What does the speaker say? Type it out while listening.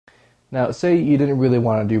Now, say you didn't really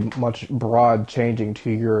want to do much broad changing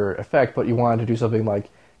to your effect, but you wanted to do something like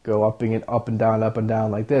go up and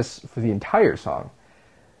down like this for the entire song.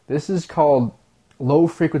 This is called low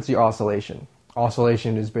frequency oscillation.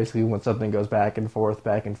 Oscillation is basically when something goes back and forth,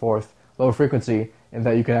 low frequency, and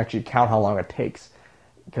that you can actually count how long it takes.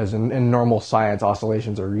 Because in normal science,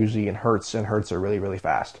 oscillations are usually in hertz, and hertz are really, really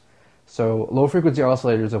fast. So low frequency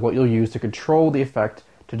oscillators are what you'll use to control the effect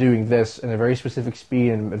to doing this in a very specific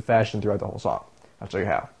speed and fashion throughout the whole song. I'll show you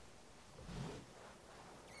how.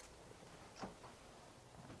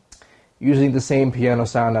 Using the same piano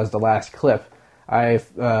sound as the last clip,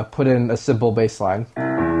 I've put in a simple bass line.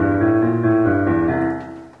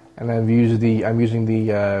 And I'm using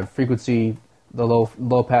the frequency, the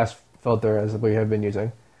low pass filter as we have been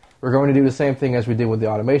using. We're going to do the same thing as we did with the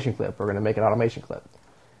automation clip. We're going to make an automation clip.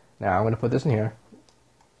 Now I'm going to put this in here,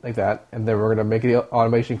 like that, and then we're going to make the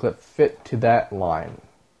automation clip fit to that line.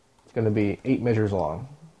 It's going to be 8 measures long.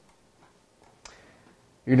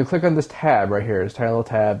 You're going to click on this tab right here, this tiny little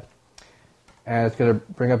tab, and it's going to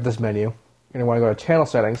bring up this menu. You're going to want to go to Channel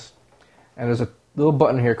Settings, and there's a little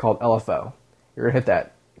button here called LFO. You're going to hit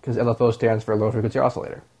that, because LFO stands for Low Frequency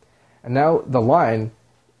Oscillator. And now the line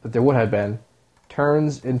that there would have been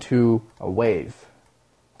turns into a wave.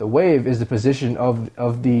 The wave is the position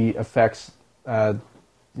of the effects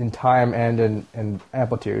in time and in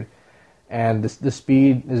amplitude. And the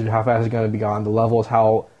speed is how fast it's going to be gone. The level is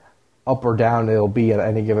how up or down it'll be at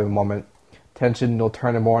any given moment. Tension will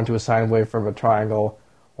turn it more into a sine wave from a triangle,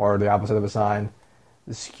 or the opposite of a sine.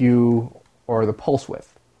 The skew, or the pulse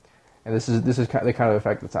width. And this is the kind of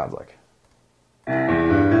effect it sounds like.